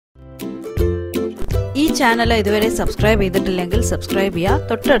ഈ ചാനൽ ഇതുവരെ സബ്സ്ക്രൈബ് ചെയ്തിട്ടില്ലെങ്കിൽ സബ്സ്ക്രൈബ് ചെയ്യുക.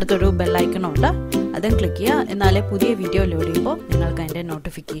 തൊട്ടടുത്തൊരു ബെൽ ഐക്കൺ ഉണ്ട്, അതും ക്ലിക്ക് ചെയ്യുക. എന്നാലേ പുതിയ വീഡിയോ ലോഡ് ചെയ്യുമ്പോൾ നിങ്ങൾക്ക് അതിൻ്റെ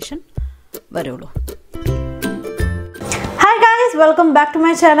നോട്ടിഫിക്കേഷൻ വരുള്ളൂ. Hi guys, welcome back to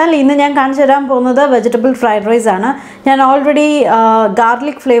my channel. ഇന്ന് ഞാൻ കാണിച്ചു തരാൻ പോകുന്നത് വെജിറ്റബിൾ ഫ്രൈഡ് റൈസ് ആണ്. ഞാൻ already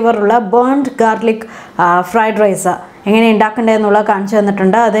garlic ഫ്ലേവറുള്ള burned garlic fried rice എങ്ങനെ ഉണ്ടാക്കേണ്ടതെന്നുള്ളത് കാണിച്ചു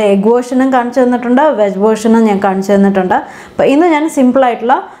തന്നിട്ടുണ്ട്. അത് എഗ് വേർഷനും കാണിച്ചു തന്നിട്ടുണ്ട്, വെജ് വേർഷനും ഞാൻ കാണിച്ചു തന്നിട്ടുണ്ട്. അപ്പോൾ ഇന്ന് ഞാൻ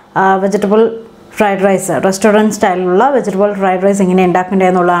സിമ്പിളായിട്ടുള്ള vegetable fried rice, restaurant സ്റ്റൈലിലുള്ള vegetable fried rice എങ്ങനെ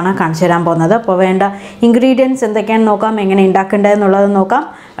ഉണ്ടാക്കേണ്ടതെന്നുള്ളതാണ് കാണിച്ചു തരാൻ പോകുന്നത്. അപ്പോൾ വേണ്ട ഇൻഗ്രീഡിയൻസ് എന്തൊക്കെയാണെന്ന് നോക്കാം, എങ്ങനെ ഉണ്ടാക്കേണ്ടതെന്നുള്ളത് നോക്കാം.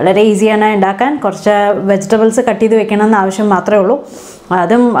 വളരെ ഈസിയാണ് ഉണ്ടാക്കാൻ. കുറച്ച് വെജിറ്റബിൾസ് കട്ട് ചെയ്ത് വെക്കണമെന്ന് ആവശ്യം മാത്രമേ ഉള്ളൂ.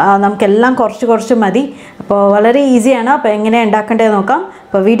 അതും നമുക്കെല്ലാം കുറച്ച് മതി. അപ്പോൾ വളരെ ഈസിയാണ്. അപ്പോൾ എങ്ങനെ ഉണ്ടാക്കേണ്ടത് നോക്കാം.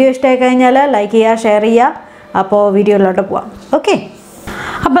 അപ്പോൾ വീഡിയോ ഇഷ്ടമായി കഴിഞ്ഞാൽ ലൈക്ക് ചെയ്യുക, ഷെയർ ചെയ്യുക. അപ്പോൾ വീഡിയോയിലോട്ട് പോവാം. ഓക്കെ,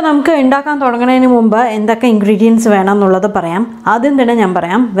 അപ്പോൾ നമുക്ക് ഉണ്ടാക്കാൻ തുടങ്ങുന്നതിന് മുമ്പ് എന്തൊക്കെ ഇൻഗ്രീഡിയൻസ് വേണം എന്നുള്ളത് പറയാം. ആദ്യം തന്നെ ഞാൻ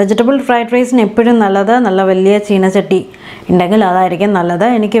പറയാം, വെജിറ്റബിൾ ഫ്രൈഡ് റൈസിന് എപ്പോഴും നല്ലത് നല്ല വലിയ ചീനച്ചട്ടി ഉണ്ടെങ്കിൽ അതായിരിക്കും നല്ലത്.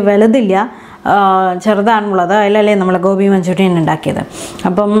 എനിക്ക് വലുതില്ല, ചെറുതാണുള്ളത്. അതിലല്ലേ നമ്മൾ ഗോബി മഞ്ചൂരിയൻ ഉണ്ടാക്കിയത്.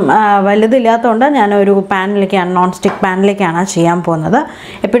 അപ്പം വലുതില്ലാത്തതുകൊണ്ട് ഞാനൊരു പാനിലേക്കാണ്, നോൺ സ്റ്റിക്ക് പാനിലേക്കാണ് ചെയ്യാൻ പോകുന്നത്.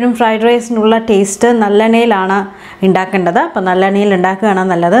 എപ്പോഴും ഫ്രൈഡ് റൈസിനുള്ള ടേസ്റ്റ് നല്ലെണ്ണയിലാണ് ഉണ്ടാക്കേണ്ടത്. അപ്പം നല്ലെണ്ണയിൽ ഉണ്ടാക്കുകയാണ്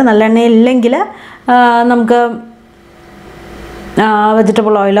നല്ലത്. നല്ലെണ്ണയിൽ ഇല്ലെങ്കിൽ നമുക്ക്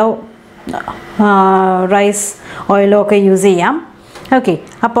വെജിറ്റബിൾ ഓയിലോ റൈസ് ഓയിലോ ഒക്കെ യൂസ് ചെയ്യാം. ഓക്കെ,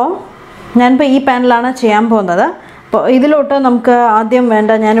 അപ്പോൾ ഞാനിപ്പോൾ ഈ പാനിലാണ് ചെയ്യാൻ പോകുന്നത്. അപ്പോൾ ഇതിലോട്ട് നമുക്ക് ആദ്യം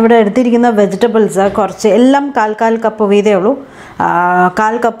വേണ്ട, ഞാനിവിടെ എടുത്തിരിക്കുന്ന വെജിറ്റബിൾസ് കുറച്ച് എല്ലാം കാൽ കപ്പ് വീതേ ഉള്ളൂ.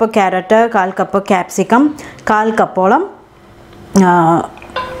 1/4 കപ്പ് ക്യാരറ്റ്, 1/4 കപ്പ് ക്യാപ്സിക്കം, 1/4 കപ്പോളം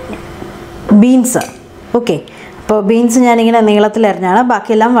ബീൻസ്. ഓക്കെ, അപ്പോൾ ബീൻസ് ഞാനിങ്ങനെ നീളത്തിലരിഞ്ഞാണ്,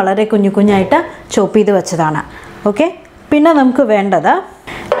 ബാക്കിയെല്ലാം വളരെ കുഞ്ഞായിട്ട് ചോപ്പ് ചെയ്ത് വെച്ചതാണ്. ഓക്കെ, പിന്നെ നമുക്ക് വേണ്ടത്,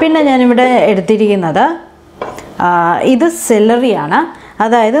 പിന്നെ ഞാനിവിടെ എടുത്തിരിക്കുന്നത് ഇത് സെലറിയാണ്.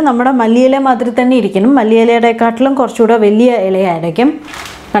 അതായത് നമ്മുടെ മല്ലിയില മാതിരി തന്നെ ഇരിക്കണം, മല്ലിയിലയുടെക്കാട്ടിലും കുറച്ചുകൂടെ വലിയ ഇലയായിരിക്കും.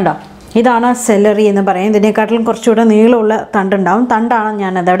 കണ്ടോ, ഇതാണ് സെലറി എന്ന് പറയും. ഇതിനെക്കാട്ടിലും കുറച്ചുകൂടെ നീളമുള്ള തണ്ടുണ്ടാവും. തണ്ടാണ്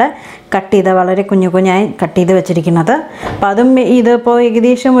ഞാനതവിടെ കട്ട് ചെയ്ത് വളരെ കുഞ്ഞായി കട്ട് ചെയ്ത് വെച്ചിരിക്കുന്നത്. അപ്പോൾ അതും ഇതിപ്പോൾ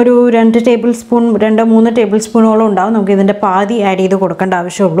ഏകദേശം ഒരു 2 ടേബിൾ സ്പൂൺ 2-3 ടേബിൾ സ്പൂണോളം ഉണ്ടാവും. നമുക്ക് ഇതിൻ്റെ പാതി ആഡ് ചെയ്ത് കൊടുക്കേണ്ട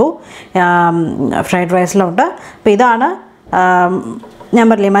ആവശ്യമുള്ളൂ ഫ്രൈഡ് റൈസിലോട്ട്. അപ്പോൾ ഇതാണ് ഞാൻ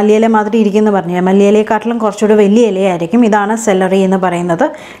പറഞ്ഞില്ലേ മല്ലിയില മാതിരി ഇരിക്കുമെന്ന് പറഞ്ഞാൽ, മല്ലിയിലയെക്കാട്ടിലും കുറച്ചുകൂടെ വലിയ ഇലയായിരിക്കും. ഇതാണ് സെലറി എന്ന് പറയുന്നത്.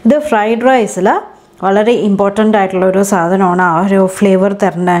 ഇത് ഫ്രൈഡ് റൈസിൽ വളരെ ഇമ്പോർട്ടൻ്റ് ആയിട്ടുള്ളൊരു സാധനമാണ്. ആ ഒരു ഫ്ലേവർ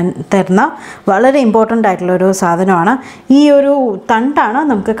തരുന്ന വളരെ ഇമ്പോർട്ടൻ്റ് ആയിട്ടുള്ളൊരു സാധനമാണ്. ഈ ഒരു തണ്ടാണ്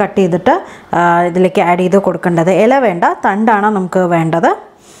നമുക്ക് കട്ട് ചെയ്തിട്ട് ഇതിലേക്ക് ആഡ് ചെയ്ത് കൊടുക്കേണ്ടത്. ഇല വേണ്ട, തണ്ടാണ് നമുക്ക് വേണ്ടത്.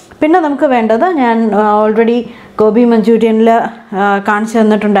 പിന്നെ നമുക്ക് വേണ്ടത്, ഞാൻ ഓൾറെഡി ഗോബി മഞ്ചൂരിയനിൽ കാണിച്ചു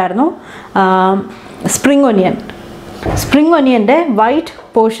തന്നിട്ടുണ്ടായിരുന്നു, സ്പ്രിംഗ് ഒനിയൻ്റെ വൈറ്റ്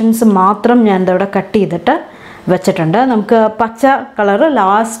പോർഷൻസ് മാത്രം ഞാൻ ഇതവിടെ കട്ട് ചെയ്തിട്ട് വെച്ചിട്ടുണ്ട്. നമുക്ക് പച്ച കളറ്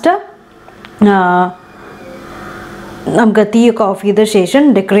ലാസ്റ്റ് നമുക്ക് തീയൊക്കെ ഓഫ് ചെയ്ത ശേഷം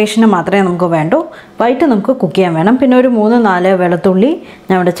ഡെക്കറേഷന് മാത്രമേ നമുക്ക് വേണ്ടൂ. വൈറ്റ് നമുക്ക് കുക്ക് ചെയ്യാൻ വേണം. പിന്നെ ഒരു 3-4 വെളുത്തുള്ളി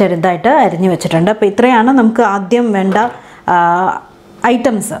ഞാൻ ഇവിടെ ചെറുതായിട്ട് അരിഞ്ഞ് വെച്ചിട്ടുണ്ട്. അപ്പോൾ ഇത്രയാണ് നമുക്ക് ആദ്യം വേണ്ട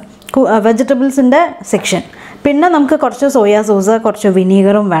ഐറ്റംസ്, വെജിറ്റബിൾസിൻ്റെ സെക്ഷൻ. പിന്നെ നമുക്ക് കുറച്ച് സോയാ സോസ്, കുറച്ച്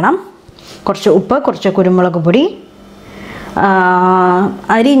വിനീഗറും വേണം, കുറച്ച് ഉപ്പ്, കുറച്ച് കുരുമുളക് പൊടി.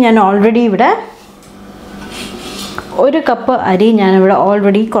 അരി ഞാൻ ഓൾറെഡി ഇവിടെ 1 കപ്പ് അരി ഞാനിവിടെ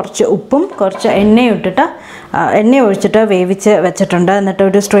ഓൾറെഡി കുറച്ച് ഉപ്പും കുറച്ച് എണ്ണ ഒഴിച്ചിട്ട് വേവിച്ച് വെച്ചിട്ടുണ്ട്. എന്നിട്ട്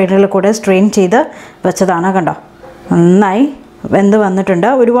ഒരു സ്ട്രെയിനറിൽ കൂടെ സ്ട്രെയിൻ ചെയ്ത് വെച്ചതാണ്. കണ്ടോ, നന്നായി വെന്ത് വന്നിട്ടുണ്ട്.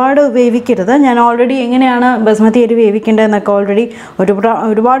 ഒരുപാട് വേവിക്കരുത്. ഞാൻ ഓൾറെഡി എങ്ങനെയാണ് ബസ്മതി അരി വേവിക്കേണ്ടതെന്നൊക്കെ ഓൾറെഡി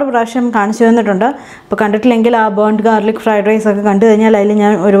ഒരുപാട് പ്രാവശ്യം കാണിച്ചു തന്നിട്ടുണ്ട്. അപ്പോൾ കണ്ടിട്ടില്ലെങ്കിൽ ആ ബേൺഡ് ഗാർലിക് ഫ്രൈഡ് റൈസ് ഒക്കെ കണ്ടു കഴിഞ്ഞാൽ അതിൽ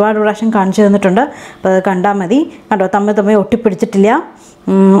ഞാൻ ഒരുപാട് പ്രാവശ്യം കാണിച്ചു തന്നിട്ടുണ്ട്. അപ്പോൾ അത് കണ്ടാൽ മതി. കണ്ടോ, തമ്മിൽ ഒട്ടിപ്പിടിച്ചിട്ടില്ല.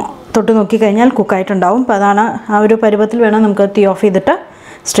 തൊട്ട് നോക്കിക്കഴിഞ്ഞാൽ കുക്കായിട്ടുണ്ടാവും. അപ്പോൾ അതാണ് ആ ഒരു പരുവത്തിൽ വേണം നമുക്ക് തീ ഓഫ് ചെയ്തിട്ട്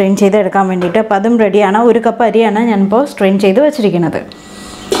സ്ട്രെയിൻ ചെയ്ത് എടുക്കാൻ വേണ്ടിയിട്ട്. അപ്പോൾ അതും റെഡിയാണ്. 1 കപ്പ് അരിയാണ് ഞാനിപ്പോൾ സ്ട്രെയിൻ ചെയ്ത് വെച്ചിരിക്കുന്നത്,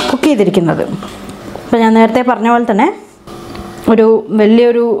 കുക്ക് ചെയ്തിരിക്കുന്നത്. അപ്പോൾ ഞാൻ നേരത്തെ പറഞ്ഞ പോലെ തന്നെ ഒരു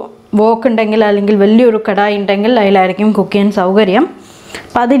വലിയൊരു വോക്ക് ഉണ്ടെങ്കിൽ അല്ലെങ്കിൽ വലിയൊരു കടായി ഉണ്ടെങ്കിൽ അതിലായിരിക്കും കുക്ക് ചെയ്യാൻ സൗകര്യം.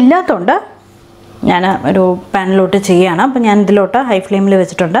 അപ്പോൾ അതില്ലാത്തതുകൊണ്ട് ഞാൻ ഒരു പാനിലോട്ട് ചെയ്യുകയാണ്. അപ്പോൾ ഞാൻ ഇതിലോട്ട് ഹൈ ഫ്ലെയിമിൽ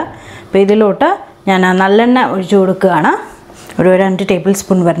വെച്ചിട്ടുണ്ട്. അപ്പോൾ ഇതിലോട്ട് ഞാൻ നല്ലെണ്ണ ഒഴിച്ചു കൊടുക്കുകയാണ്, ഒരു 2 ടേബിൾ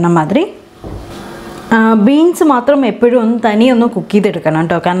സ്പൂൺ വരണ മാതിരി. ബീൻസ് മാത്രം എപ്പോഴും തനിയൊന്ന് കുക്ക് ചെയ്തെടുക്കണം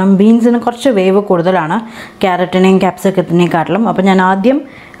കേട്ടോ, കാരണം ബീൻസിന് കുറച്ച് വേവ് കൂടുതലാണ് ക്യാരറ്റിനെയും ക്യാപ്സിക്കത്തിനെക്കാട്ടിലും. അപ്പോൾ ഞാൻ ആദ്യം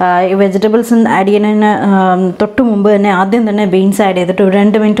വെജിറ്റബിൾസ് ആഡ് ചെയ്യുന്നതിന് തൊട്ട് മുമ്പ് തന്നെ ആദ്യം തന്നെ ബീൻസ് ആഡ് ചെയ്തിട്ട് ഒരു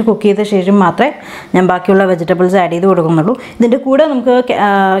 2 മിനിറ്റ് കുക്ക് ചെയ്ത ശേഷം മാത്രമേ ഞാൻ ബാക്കിയുള്ള വെജിറ്റബിൾസ് ആഡ് ചെയ്ത് കൊടുക്കുന്നുള്ളൂ. ഇതിൻ്റെ കൂടെ നമുക്ക്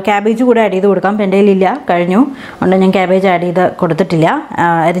ക്യാബേജ് കൂടെ ആഡ് ചെയ്ത് കൊടുക്കാം. എൻ്റെ കയ്യിലില്ല, കഴിഞ്ഞു, അതുകൊണ്ട് ഞാൻ ക്യാബേജ് ആഡ് ചെയ്ത് കൊടുത്തിട്ടില്ല,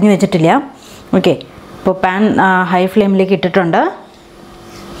 അരിഞ്ഞു വെച്ചിട്ടില്ല. ഓക്കെ, ഇപ്പോൾ പാൻ ഹൈ ഫ്ലെയിമിലേക്ക് ഇട്ടിട്ടുണ്ട്.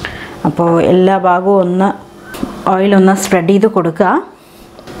 അപ്പോൾ എല്ലാ ഭാഗവും ഓയിലൊന്ന് സ്പ്രെഡ് ചെയ്ത് കൊടുക്കുക.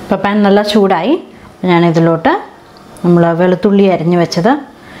 ഇപ്പോൾ പാൻ നല്ല ചൂടായി. ഞാനിതിലോട്ട് നമ്മൾ വെളുത്തുള്ളി അരിഞ്ഞ് വെച്ചത്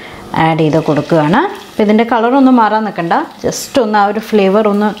ആഡ് ചെയ്ത് കൊടുക്കുകയാണ്. അപ്പോൾ ഇതിൻ്റെ കളറൊന്നും മാറാൻ നിൽക്കണ്ട, ജസ്റ്റ് ഒന്ന് ആ ഒരു ഫ്ലേവർ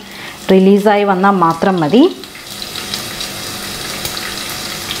ഒന്ന് റിലീസായി വന്നാൽ മാത്രം മതി.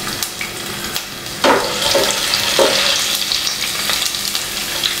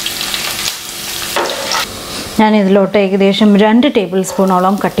 ഞാനിതിലോട്ട് ഏകദേശം 2 ടേബിൾ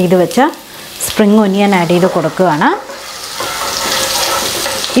സ്പൂണോളം കട്ട് ചെയ്ത് വെച്ച സ്പ്രിംഗ് ഒനിയൻ ആഡ് ചെയ്ത് കൊടുക്കുകയാണ്.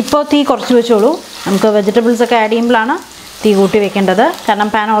 ഇപ്പോൾ തീ കുറച്ച് വെച്ചോളൂ, നമുക്ക് വെജിറ്റബിൾസൊക്കെ ആഡ് ചെയ്യുമ്പോഴാണ് തീ കൂട്ടി വെക്കേണ്ടത്. കാരണം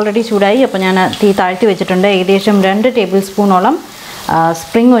പാൻ ഓൾറെഡി ചൂടായി, അപ്പോൾ ഞാൻ തീ താഴ്ത്തി വെച്ചിട്ടുണ്ട്. ഏകദേശം 2 ടേബിൾ സ്പൂണോളം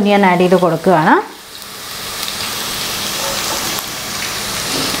സ്പ്രിംഗ് ഒനിയൻ ആഡ് ചെയ്ത് കൊടുക്കുകയാണ്.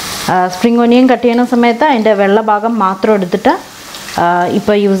 സ്പ്രിംഗ് ഒനിയൻ കട്ട് ചെയ്യുന്ന സമയത്ത് അതിൻ്റെ വെള്ള ഭാഗം മാത്രം എടുത്തിട്ട്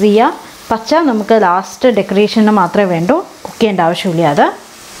ഇപ്പോൾ യൂസ് ചെയ്യുക. പച്ച നമുക്ക് ലാസ്റ്റ് ഡെക്കറേഷന് മാത്രമേ വേണ്ടൂ, കുക്ക് ചെയ്യേണ്ട ആവശ്യമില്ല അത്.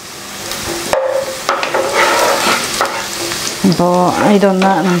 അപ്പോൾ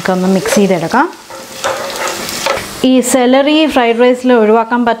ഇതൊന്ന് നമുക്കൊന്ന് മിക്സ് ചെയ്തെടുക്കാം. ഈ സെലറി ഫ്രൈഡ് റൈസിൽ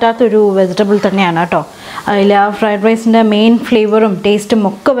ഒഴിവാക്കാൻ പറ്റാത്തൊരു വെജിറ്റബിൾ തന്നെയാണ് കേട്ടോ. അതിൽ ആ ഫ്രൈഡ് റൈസിൻ്റെ മെയിൻ ഫ്ലേവറും ടേസ്റ്റും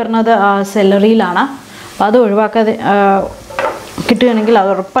ഒക്കെ വരുന്നത് ആ സെലറിയിലാണ്. അപ്പോൾ അത് ഒഴിവാക്കാതെ കിട്ടുകയാണെങ്കിൽ അത്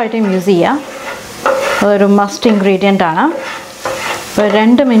ഉറപ്പായിട്ടും യൂസ് ചെയ്യുക. അതൊരു മസ്റ്റ് ഇൻഗ്രീഡിയൻ്റ് ആണ്. അപ്പോൾ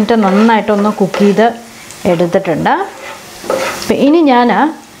 2 മിനിറ്റ് നന്നായിട്ടൊന്ന് കുക്ക് ചെയ്ത് എടുത്തിട്ടുണ്ട്. അപ്പോൾ ഇനി ഞാൻ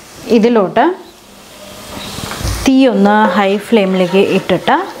ഇതിലോട്ട് തീ ഒന്ന് ഹൈ ഫ്ലെയിമിലേക്ക്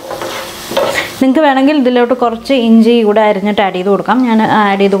ഇട്ടിട്ട്, നിങ്ങൾക്ക് വേണമെങ്കിൽ ഇതിലോട്ട് കുറച്ച് ഇഞ്ചി കൂടെ അരിഞ്ഞിട്ട് ആഡ് ചെയ്ത് കൊടുക്കാം. ഞാൻ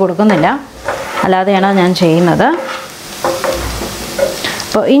ആഡ് ചെയ്ത് കൊടുക്കുന്നില്ല, അല്ലാതെയാണ് ഞാൻ ചെയ്യുന്നത്.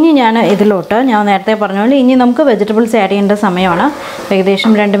 അപ്പോൾ ഇനി ഞാൻ ഇതിലോട്ട്, ഞാൻ നേരത്തെ പറഞ്ഞ പോലെ ഇനി നമുക്ക് വെജിറ്റബിൾസ് ആഡ് ചെയ്യേണ്ട സമയമാണ്.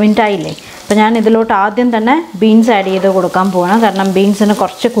 ഏകദേശം 2 മിനിറ്റ് ആയില്ലേ. അപ്പോൾ ഞാൻ ഇതിലോട്ട് ആദ്യം തന്നെ ബീൻസ് ആഡ് ചെയ്ത് കൊടുക്കാൻ പോവാണ്. കാരണം ബീൻസിന്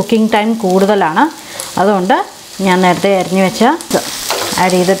കുറച്ച് കുക്കിംഗ് ടൈം കൂടുതലാണ്. അതുകൊണ്ട് ഞാൻ നേരത്തെ അരിഞ്ഞ് വെച്ച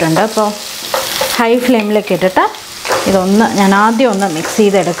ആഡ് ചെയ്തിട്ടുണ്ട്. അപ്പോൾ ഹൈ ഫ്ലെയിമിലേക്ക് ഇട്ടിട്ട് ഇതൊന്ന് ഞാൻ ആദ്യം ഒന്ന് മിക്സ്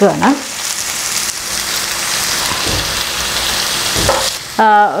ചെയ്തെടുക്കുകയാണ്.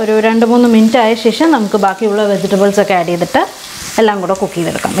 ഒരു 2-3 മിനിറ്റ് ആയ ശേഷം നമുക്ക് ബാക്കിയുള്ള വെജിറ്റബിൾസൊക്കെ ആഡ് ചെയ്തിട്ട് എല്ലാം കൂടെ കുക്ക്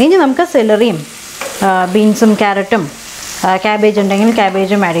ചെയ്തെടുക്കാം. ഇനി നമുക്ക് സെലറിയും ബീൻസും ക്യാരറ്റും ക്യാബേജ് ഉണ്ടെങ്കിൽ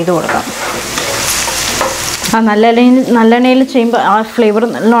ക്യാബേജും ആഡ് ചെയ്ത് കൊടുക്കാം. ആ നല്ലെണ്ണയിൽ ചെയ്യുമ്പോൾ ആ ഫ്ലേവർ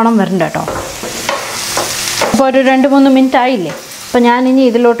നല്ലോണം വരണ്ട കേട്ടോ. അപ്പോൾ ഒരു 2-3 മിനിറ്റ് ആയില്ലേ. അപ്പോൾ ഞാനിനി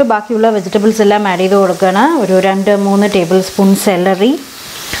ഇതിലോട്ട് ബാക്കിയുള്ള വെജിറ്റബിൾസ് എല്ലാം ആഡ് ചെയ്ത് കൊടുക്കുകയാണ്. ഒരു 2-3 ടേബിൾ സ്പൂൺ സെലറി,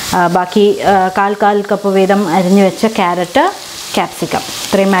 ബാക്കി 1/4 കപ്പ് വീതം അരിഞ്ഞ് വെച്ച ക്യാരറ്റ്, ക്യാപ്സിക്കം,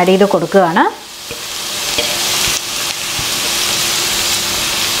 ഇത്രയും ആഡ് ചെയ്ത് കൊടുക്കുകയാണ്.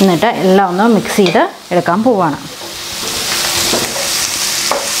 എന്നിട്ട് എല്ലാം ഒന്ന് മിക്സ് ചെയ്ത് എടുക്കാൻ പോവുകയാണ്.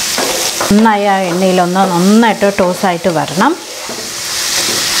 നന്നായി ആ എണ്ണയിലൊന്ന് നന്നായിട്ട് ടോസായിട്ട് വരണം.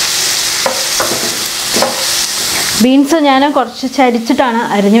 ബീൻസ് ഞാൻ കുറച്ച് ചരിച്ചിട്ടാണ്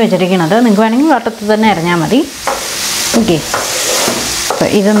അരിഞ്ഞ് വെച്ചിരിക്കുന്നത്. നിങ്ങൾക്ക് വേണമെങ്കിൽ വട്ടത്തിൽ തന്നെ അരിഞ്ഞാൽ മതി. ഓക്കെ, അപ്പോൾ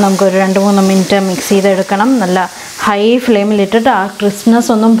ഇത് നമുക്കൊരു 2-3 മിനിറ്റ് മിക്സ് ചെയ്തെടുക്കണം. നല്ല ഹൈ ഫ്ലെയിമിലിട്ടിട്ട് ആ ക്രിസ്പ്നെസ്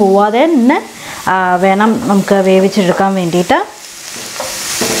ഒന്നും പോവാതെ തന്നെ വേണം നമുക്ക് വേവിച്ചെടുക്കാൻ വേണ്ടിയിട്ട്.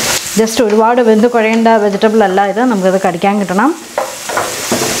 ജസ്റ്റ് ഒരുപാട് വെന്ത് കുഴയേണ്ട വെജിറ്റബിൾ അല്ല ഇത്, നമുക്കത് കടിക്കാൻ കിട്ടണം.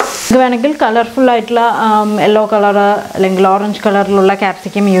 ഇത് വേണമെങ്കിൽ കളർഫുള്ളായിട്ടുള്ള യെല്ലോ കളറ് അല്ലെങ്കിൽ ഓറഞ്ച് കളറിലുള്ള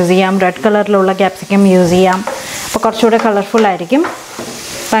ക്യാപ്സിക്കം യൂസ് ചെയ്യാം, റെഡ് കളറിലുള്ള ക്യാപ്സിക്കം യൂസ് ചെയ്യാം. അപ്പോൾ കുറച്ചുകൂടെ കളർഫുള്ളായിരിക്കും.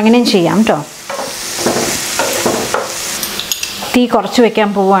 അപ്പോൾ അങ്ങനെയും ചെയ്യാം കേട്ടോ. തീ കുറച്ച് വയ്ക്കാൻ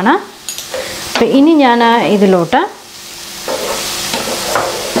പോവുകയാണ്. അപ്പോൾ ഇനി ഞാൻ ഇതിലോട്ട്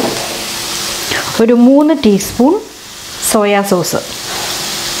ഒരു 3 ടീസ്പൂൺ സോയാ സോസ്,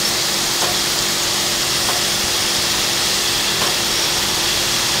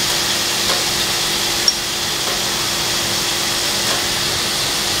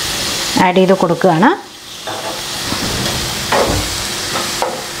 ആഡ് ചെയ്ത് കൊടുക്കുകയാണ്.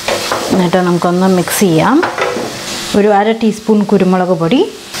 എന്നിട്ട് നമുക്കൊന്ന് മിക്സ് ചെയ്യാം. ഒരു 1/2 ടീസ്പൂൺ കുരുമുളക് പൊടി,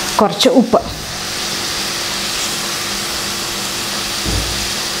 കുറച്ച് ഉപ്പ്,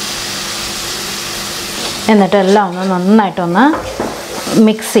 എന്നിട്ട് എല്ലാം ഒന്ന് നന്നായിട്ടൊന്ന്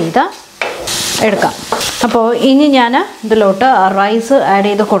മിക്സ് ചെയ്ത് എടുക്കാം. അപ്പോൾ ഇനി ഞാൻ ഇതിലോട്ട് റൈസ് ആഡ്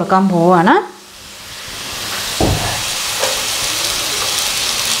ചെയ്ത് കൊടുക്കാൻ പോവുകയാണ്.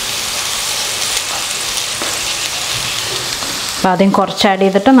 അപ്പോൾ ആദ്യം കുറച്ച് ആഡ്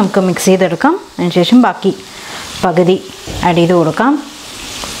ചെയ്തിട്ട് നമുക്ക് മിക്സ് ചെയ്തെടുക്കാം. അതിനുശേഷം ബാക്കി പകുതി ആഡ് ചെയ്ത് കൊടുക്കാം.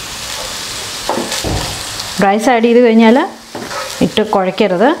 റൈസ് ആഡ് ചെയ്ത് കഴിഞ്ഞാൽ ഇട്ട്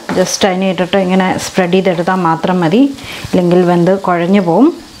കുഴയ്ക്കരുത്, ജസ്റ്റ് അതിനെ ഇട്ടിട്ട് ഇങ്ങനെ സ്പ്രെഡ് ചെയ്തെടുത്താൽ മാത്രം മതി, ഇല്ലെങ്കിൽ വെന്ത് കുഴഞ്ഞു പോവും.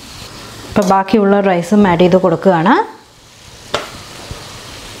 ഇപ്പോൾ ബാക്കിയുള്ള റൈസും ആഡ് ചെയ്ത് കൊടുക്കുകയാണ്.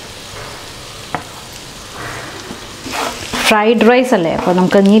 ഫ്രൈഡ് റൈസ് അല്ലേ, അപ്പോൾ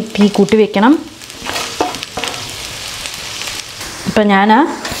നമുക്ക് ഇനി തീ കൂട്ടി വെക്കണം. ഇപ്പോൾ ഞാൻ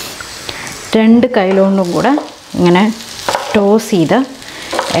 2 കൈയിലോണ്ടും കൂടെ ഇങ്ങനെ ടോസ് ചെയ്ത്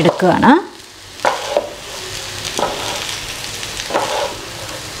എടുക്കുകയാണ്.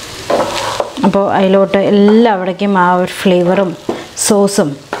 അപ്പോൾ അതിലോട്ട് എല്ലാവിടേക്കും ആ ഒരു ഫ്ലേവറും സോസും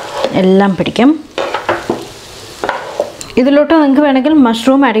എല്ലാം പിടിക്കും. ഇതിലോട്ട് നിങ്ങൾക്ക് വേണമെങ്കിൽ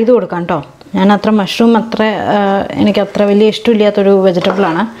മഷ്റൂം ആഡ് ചെയ്ത് കൊടുക്കാം കേട്ടോ. ഞാൻ മഷ്റൂം എനിക്ക് അത്ര വലിയ ഇഷ്ടമില്ലാത്തൊരു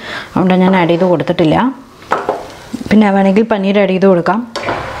വെജിറ്റബിളാണ്, അതുകൊണ്ട് ഞാൻ ആഡ് ചെയ്ത് കൊടുത്തിട്ടില്ല. പിന്നെ വേണമെങ്കിൽ പനീർ ആഡ് ചെയ്ത് കൊടുക്കാം.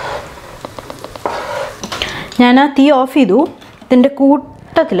 ഞാൻ ആ തീ ഓഫ് ചെയ്തു. ഇതിൻ്റെ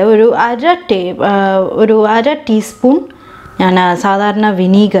കൂട്ടത്തിൽ ഒരു അര ടീസ്പൂൺ ഞാൻ സാധാരണ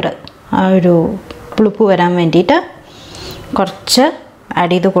വിനീഗർ, ആ ഒരു പുളിപ്പ് വരാൻ വേണ്ടിയിട്ട് കുറച്ച്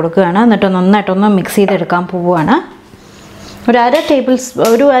ആഡ് ചെയ്ത് കൊടുക്കുകയാണ്. എന്നിട്ട് നന്നായിട്ടൊന്ന് മിക്സ് ചെയ്തെടുക്കാൻ പോവുകയാണ്. ഒരു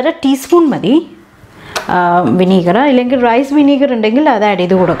അര ടീസ്പൂൺ മതി വിനീഗർ, ഇല്ലെങ്കിൽ റൈസ് വിനീഗർ ഉണ്ടെങ്കിൽ അത് ആഡ്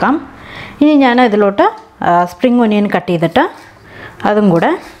ചെയ്ത് കൊടുക്കാം. ഇനി ഞാൻ ഇതിലോട്ട് സ്പ്രിംഗ് ഒനിയൻ കട്ട് ചെയ്തിട്ട് അതും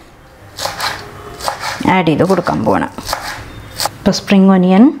കൂടെ ആഡ് ചെയ്ത് കൊടുക്കാൻ പോവാണ്. ഇപ്പോൾ സ്പ്രിംഗ്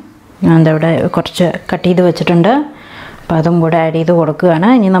ഒനിയൻ ഞാൻ ഇവിടെ കുറച്ച് കട്ട് ചെയ്ത് വെച്ചിട്ടുണ്ട്. അപ്പോൾ അതും കൂടെ ആഡ് ചെയ്ത് കൊടുക്കുകയാണ്.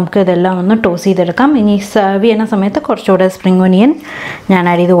 ഇനി നമുക്ക് ഇതെല്ലാം ഒന്ന് ടോസ് ചെയ്തെടുക്കാം. ഇനി സെർവ് ചെയ്യുന്ന സമയത്ത് കുറച്ചുകൂടെ സ്പ്രിംഗ് ഒനിയൻ ഞാൻ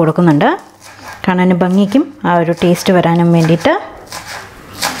ആഡ് ചെയ്ത് കൊടുക്കുന്നുണ്ട്, കാണാനും ഭംഗിക്കും ആ ഒരു ടേസ്റ്റ് വരാനും വേണ്ടിയിട്ട്.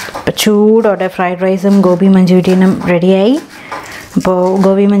 ഇപ്പോൾ ചൂടോടെ ഫ്രൈഡ് റൈസും ഗോബി മഞ്ചൂരിയനും റെഡിയായി. അപ്പോൾ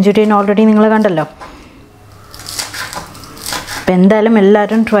ഗോബി മഞ്ചൂരിയൻ ഓൾറെഡി നിങ്ങൾ കണ്ടല്ലോ. അപ്പോൾ എന്തായാലും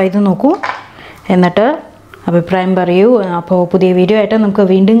എല്ലാവരും ട്രൈ ചെയ്ത് നോക്കൂ, എന്നിട്ട് അഭിപ്രായം പറയൂ. അപ്പോൾ പുതിയ വീഡിയോ ആയിട്ട് നമുക്ക്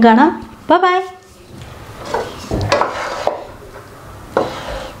വീണ്ടും കാണാം. ബൈ.